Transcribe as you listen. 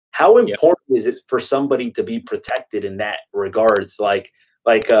How Yep. important is it for somebody to be protected in that regards?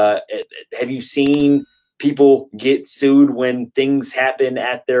 Have you seen people get sued when things happen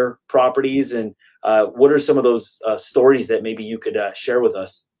at their properties? And what are some of those stories that maybe you could share with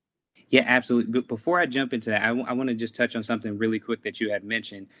us? Yeah, absolutely. But before I jump into that, I want to just touch on something really quick that you had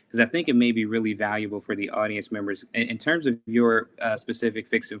mentioned, because I think it may be really valuable for the audience members in terms of your specific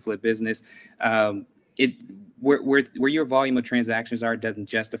fix and flip business. It where your volume of transactions are doesn't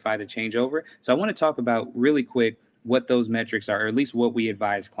justify the changeover. So I want to talk about really quick what those metrics are, or at least what we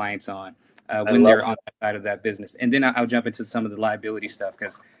advise clients on when they're on that side of that business, and then I'll jump into some of the liability stuff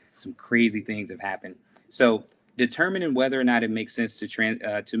because some crazy things have happened. So determining whether or not it makes sense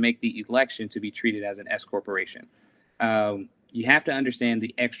to make the election to be treated as an S corporation. You have to understand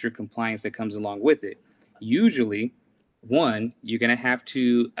the extra compliance that comes along with it. Usually, one, you're going to have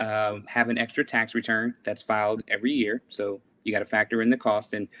to have an extra tax return that's filed every year. So you got to factor in the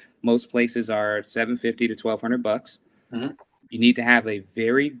cost, and most places are $750 to $1,200. Mm-hmm. You need to have a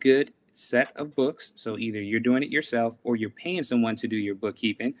very good set of books. So either you're doing it yourself or you're paying someone to do your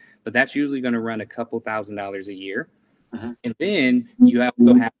bookkeeping, but that's usually going to run a couple $1,000s a year. Mm-hmm. And then you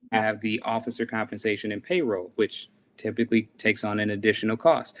also have to have the officer compensation and payroll, which typically takes on an additional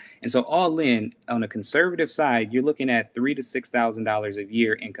cost. And so all in, on a conservative side, you're looking at $3,000 to $6,000 a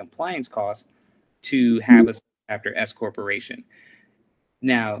year in compliance costs to have a after S corporation.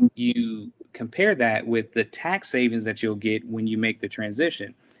 Now you compare that with the tax savings that you'll get when you make the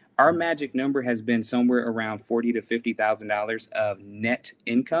transition. Our magic number has been somewhere around $40,000 to $50,000 of net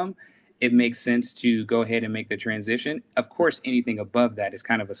income. It makes sense to go ahead and make the transition. Of course, anything above that is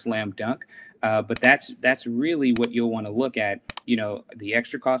kind of a slam dunk, but that's really what you'll want to look at. You know, the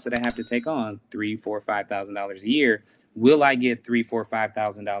extra cost that I have to take on, $3,000, $4,000, $5,000 a year. Will I get $3,000, $4,000,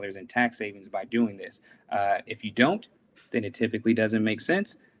 $5,000 in tax savings by doing this? If you don't, then it typically doesn't make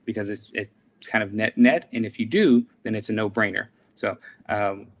sense because it's kind of net. And if you do, then it's a no brainer. So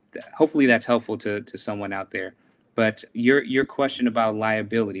hopefully that's helpful to someone out there. But your question about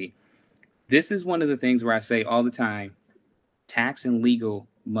liability. This is one of the things where I say all the time, tax and legal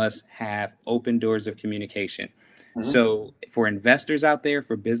must have open doors of communication. Mm-hmm. So for investors out there,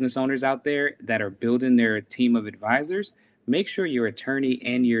 for business owners out there that are building their team of advisors, make sure your attorney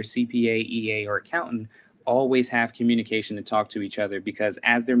and your CPA, EA, or accountant always have communication and talk to each other, because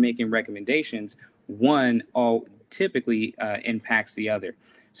as they're making recommendations, one typically impacts the other.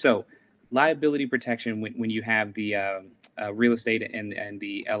 So liability protection when you have the real estate and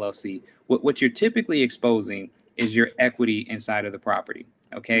the LLC, what you're typically exposing is your equity inside of the property.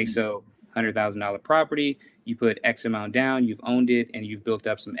 Okay, mm-hmm. So $100,000 property, you put X amount down, you've owned it, and you've built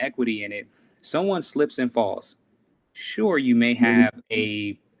up some equity in it. Someone slips and falls. Sure, you may have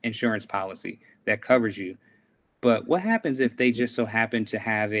a insurance policy that covers you, but what happens if they just so happen to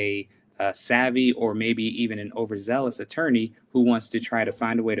have a savvy or maybe even an overzealous attorney who wants to try to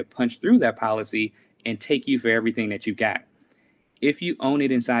find a way to punch through that policy and take you for everything that you got? If you own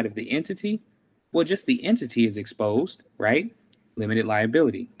it inside of the entity, well, just the entity is exposed, right? Limited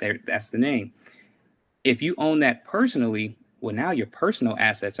liability, that's the name. If you own that personally, well, now your personal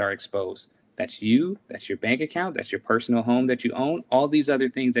assets are exposed. That's you, that's your bank account, that's your personal home that you own. All these other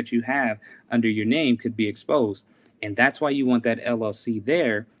things that you have under your name could be exposed. And that's why you want that LLC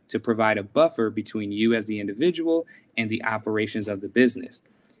there to provide a buffer between you as the individual and the operations of the business.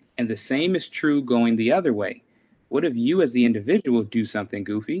 And the same is true going the other way. What if you as the individual do something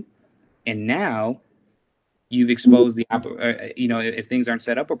goofy and now you've exposed the, if things aren't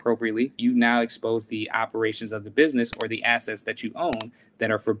set up appropriately, you now expose the operations of the business or the assets that you own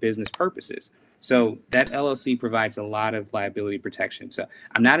that are for business purposes. So that LLC provides a lot of liability protection. So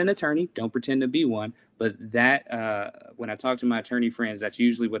I'm not an attorney, don't pretend to be one, but that when I talk to my attorney friends, that's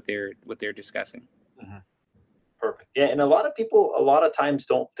usually what they're discussing. Mm-hmm. Perfect. Yeah, and a lot of people, a lot of times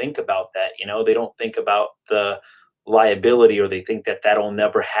don't think about that. You know, they don't think about the liability, or they think that that'll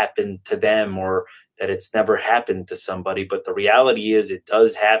never happen to them, or that it's never happened to somebody. But the reality is it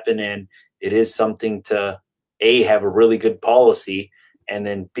does happen, and it is something to A, have a really good policy, and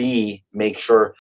then B, make sure